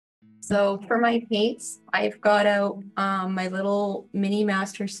So for my paints, I've got out my little mini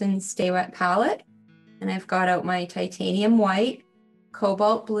Masterson Stay Wet palette, and I've got out my titanium white,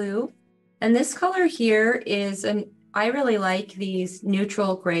 cobalt blue, and this color here is I really like these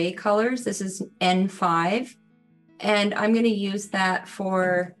neutral gray colors. This is N5, and I'm going to use that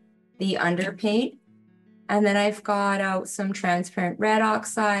for the underpaint. And then I've got out some transparent red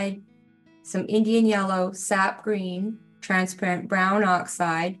oxide, some Indian yellow, sap green, transparent brown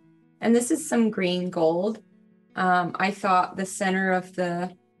oxide, and this is some green gold. I thought the center of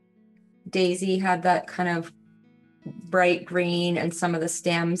the daisy had that kind of bright green, and some of the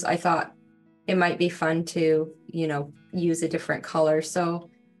stems, I thought it might be fun to, use a different color. So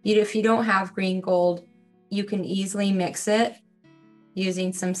if you don't have green gold, you can easily mix it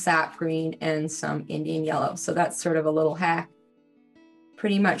using some sap green and some Indian yellow. So that's sort of a little hack.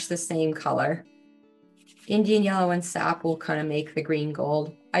 Pretty much the same color. Indian yellow and sap will kind of make the green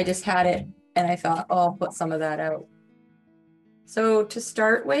gold. I just had it and I thought, oh, I'll put some of that out. So to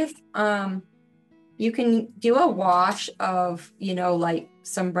start with, you can do a wash of, like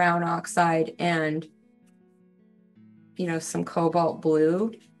some brown oxide and, some cobalt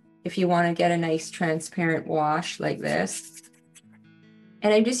blue if you want to get a nice transparent wash like this.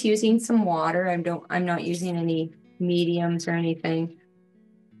 And I'm just using some water. I'm not using any mediums or anything.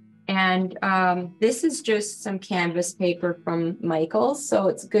 And this is just some canvas paper from Michaels, so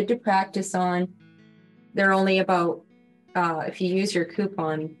it's good to practice on. They're only about, if you use your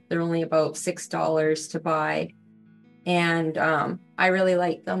coupon, they're only about $6 to buy. And I really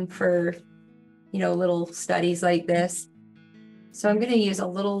like them for, little studies like this. So I'm going to use a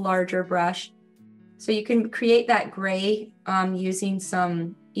little larger brush. So you can create that gray using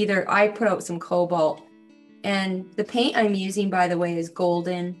some, I put out some cobalt. And the paint I'm using, by the way, is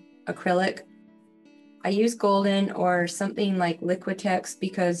golden acrylic. I use golden or something like Liquitex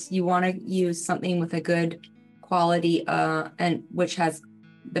because you want to use something with a good quality and which has,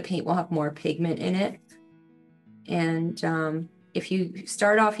 the paint will have more pigment in it. And if you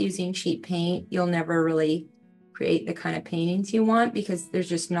start off using cheap paint, you'll never really create the kind of paintings you want because there's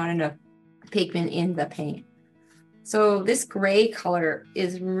just not enough pigment in the paint. So this gray color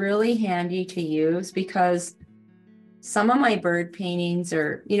is really handy to use because some of my bird paintings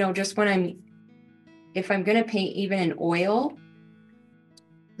are, just if I'm going to paint even in oil,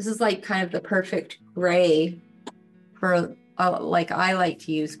 this is like kind of the perfect gray for, like I like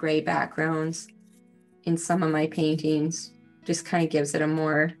to use gray backgrounds in some of my paintings. Just kind of gives it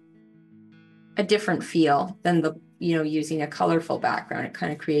a different feel than using a colorful background. It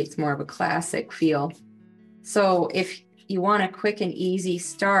kind of creates more of a classic feel. So if you want a quick and easy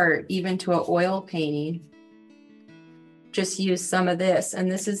start, even to an oil painting, just use some of this.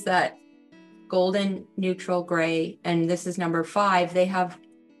 And this is that golden neutral gray, and this is number 5. They have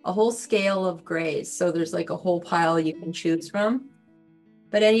a whole scale of grays, so there's like a whole pile you can choose from.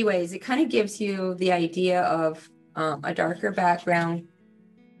 But anyways, it kind of gives you the idea of a darker background,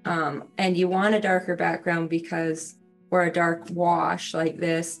 and you want a darker background because, or a dark wash like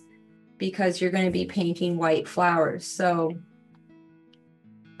this, because you're going to be painting white flowers. So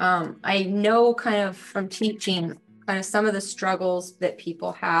I know kind of from teaching kind of some of the struggles that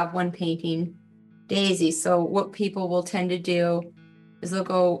people have when painting daisies. So what people will tend to do is they'll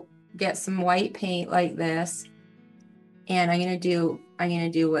go get some white paint like this, and I'm gonna do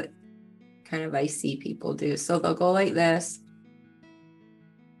what kind of I see people do. So they'll go like this,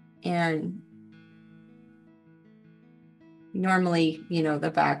 and normally,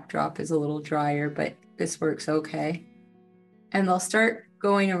 the backdrop is a little drier, but this works okay. And they'll start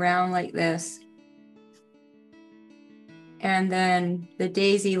going around like this. And then the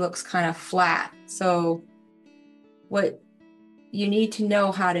daisy looks kind of flat. So what you need to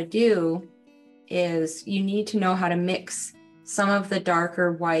know how to do is you need to know how to mix some of the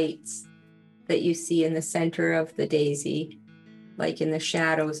darker whites that you see in the center of the daisy, like in the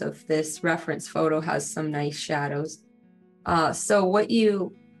shadows of this reference photo has some nice shadows. So what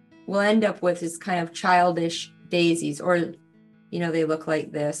you will end up with is kind of childish daisies, or, they look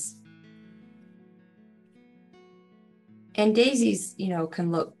like this. And daisies,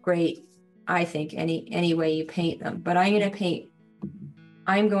 can look great, I think, any way you paint them. But I'm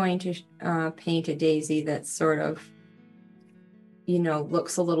going to paint a daisy that sort of,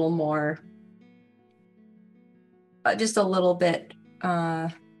 looks a little more, just a little bit,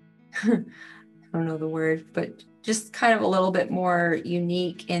 I don't know the word, but just kind of a little bit more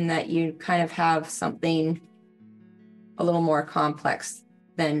unique in that you kind of have something a little more complex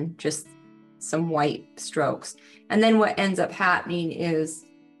than just some white strokes. And then what ends up happening is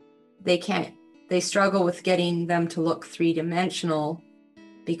they struggle with getting them to look three-dimensional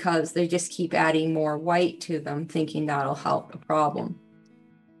because they just keep adding more white to them, thinking that'll help the problem.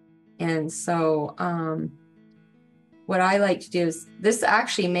 And so what I like to do is, this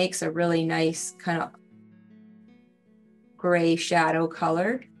actually makes a really nice kind of gray shadow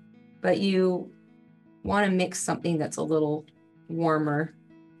color, but you want to mix something that's a little warmer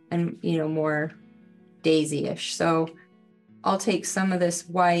and, you know, more daisy-ish. So I'll take some of this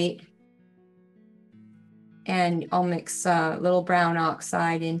white and I'll mix a little brown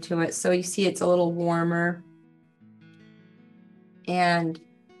oxide into it. So you see it's a little warmer, and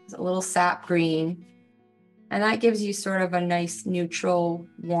a little sap green. And that gives you sort of a nice neutral,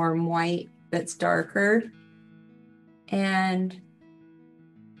 warm white that's darker. And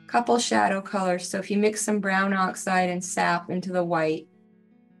a couple shadow colors. So if you mix some brown oxide and sap into the white,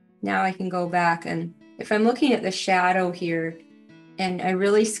 now I can go back, and if I'm looking at the shadow here, and I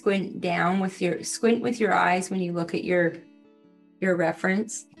really squint with your eyes when you look at your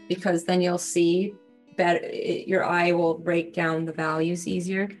reference, because then you'll see better, your eye will break down the values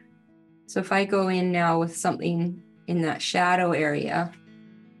easier. So if I go in now with something in that shadow area,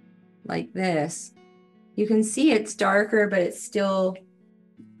 like this, you can see it's darker, but it still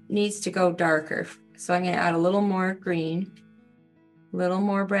needs to go darker. So I'm going to add a little more green, a little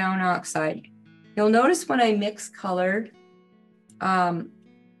more brown oxide. You'll notice when I mix color, another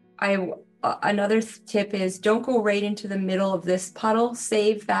tip is don't go right into the middle of this puddle.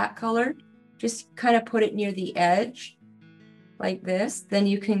 Save that color. Just kind of put it near the edge like this. Then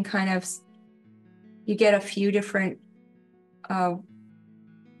you can you get a few different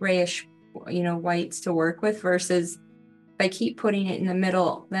grayish, you know, whites to work with, versus if I keep putting it in the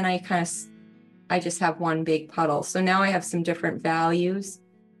middle, then I just have one big puddle. So now I have some different values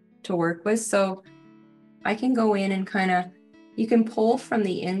to work with. So I can go in and you can pull from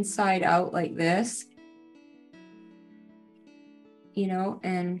the inside out like this, you know,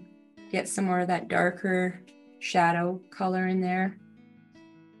 and get some more of that darker shadow color in there.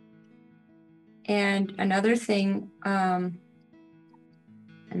 And another thing, and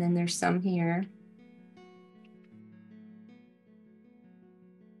then there's some here.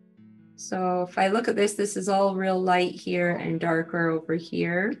 So if I look at this, this is all real light here and darker over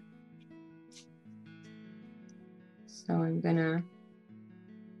here. So I'm gonna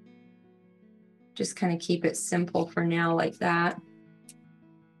just kind of keep it simple for now like that.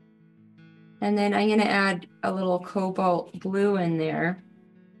 And then I'm gonna add a little cobalt blue in there.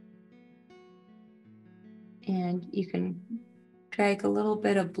 And you can drag a little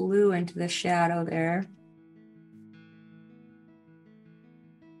bit of blue into the shadow there.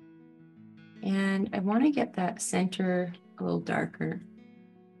 And I want to get that center a little darker.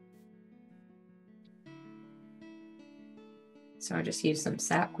 So I'll just use some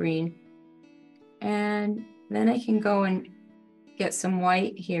sap green. And then I can go and get some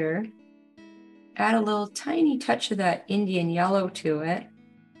white here. Add a little tiny touch of that Indian yellow to it.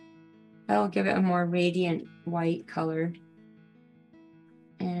 That'll give it a more radiant white color.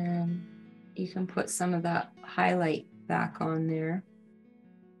 And you can put some of that highlight back on there.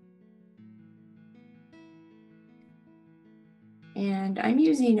 And I'm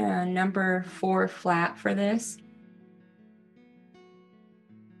using a number 4 flat for this.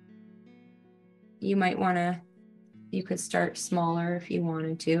 You could start smaller if you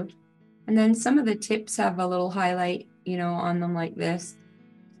wanted to. And then some of the tips have a little highlight, you know, on them like this.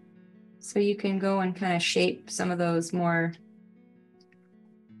 So you can go and kind of shape some of those more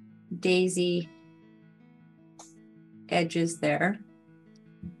daisy edges there.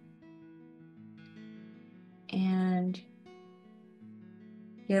 And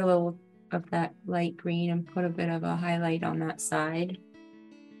get a little of that light green and put a bit of a highlight on that side.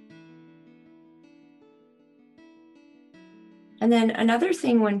 And then another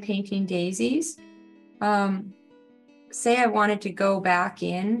thing when painting daisies, say I wanted to go back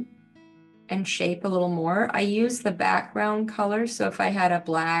in and shape a little more, I use the background color. So if I had a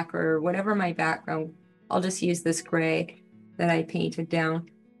black or whatever my background, I'll just use this gray that I painted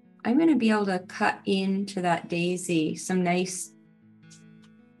down. I'm going to be able to cut into that daisy some nice,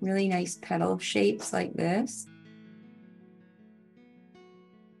 really nice petal shapes like this,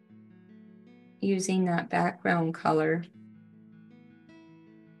 using that background color.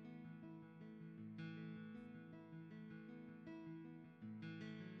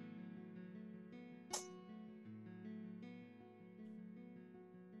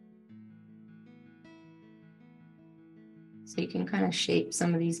 So you can kind of shape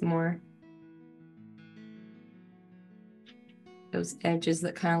some of these more, those edges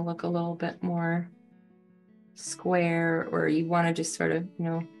that kind of look a little bit more square, or you want to just sort of, you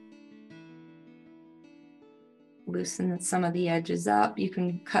know, loosen some of the edges up. You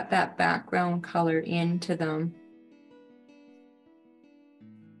can cut that background color into them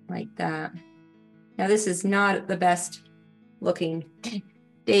like that. Now this is not the best looking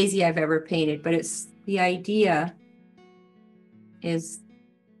daisy I've ever painted, but it's the idea is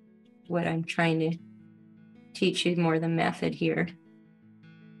what I'm trying to teach you, more the method here.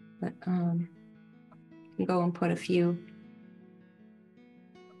 But you can go and put a few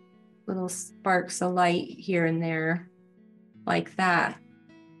little sparks of light here and there like that.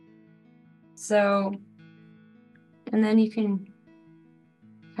 So, and then you can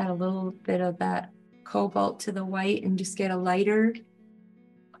add a little bit of that cobalt to the white and just get a lighter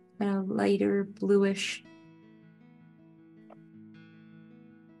bluish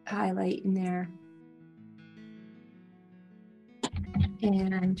highlight in there.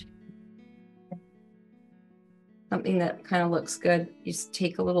 And something that kind of looks good, you just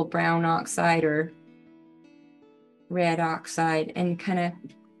take a little brown oxide or red oxide and kind of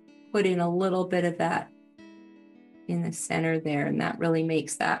put in a little bit of that in the center there, and that really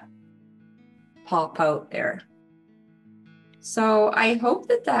makes that pop out there. So I hope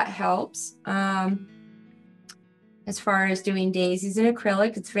that that helps. As far as doing daisies in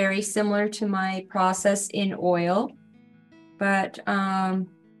acrylic, it's very similar to my process in oil. But yeah,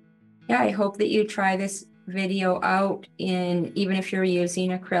 I hope that you try this video out even if you're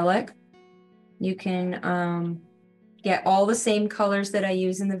using acrylic. You can get all the same colors that I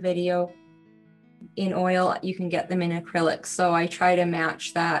use in the video in oil. You can get them in acrylic. So I try to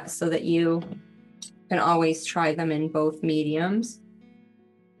match that so that you can always try them in both mediums.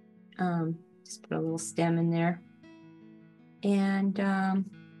 Just put a little stem in there. And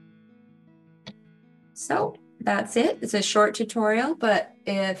so that's it. It's a short tutorial, but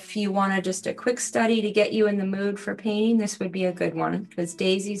if you want just a quick study to get you in the mood for painting, this would be a good one because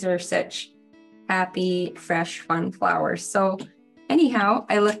daisies are such happy, fresh, fun flowers. So anyhow,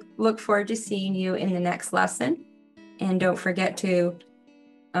 I look forward to seeing you in the next lesson. And don't forget to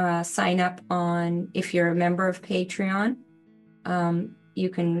sign up if you're a member of Patreon. You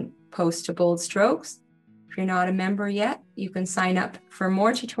can post to Bold Strokes. If you're not a member yet, you can sign up for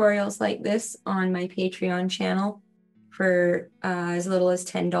more tutorials like this on my Patreon channel for as little as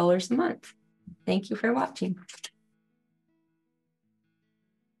 $10 a month. Thank you for watching.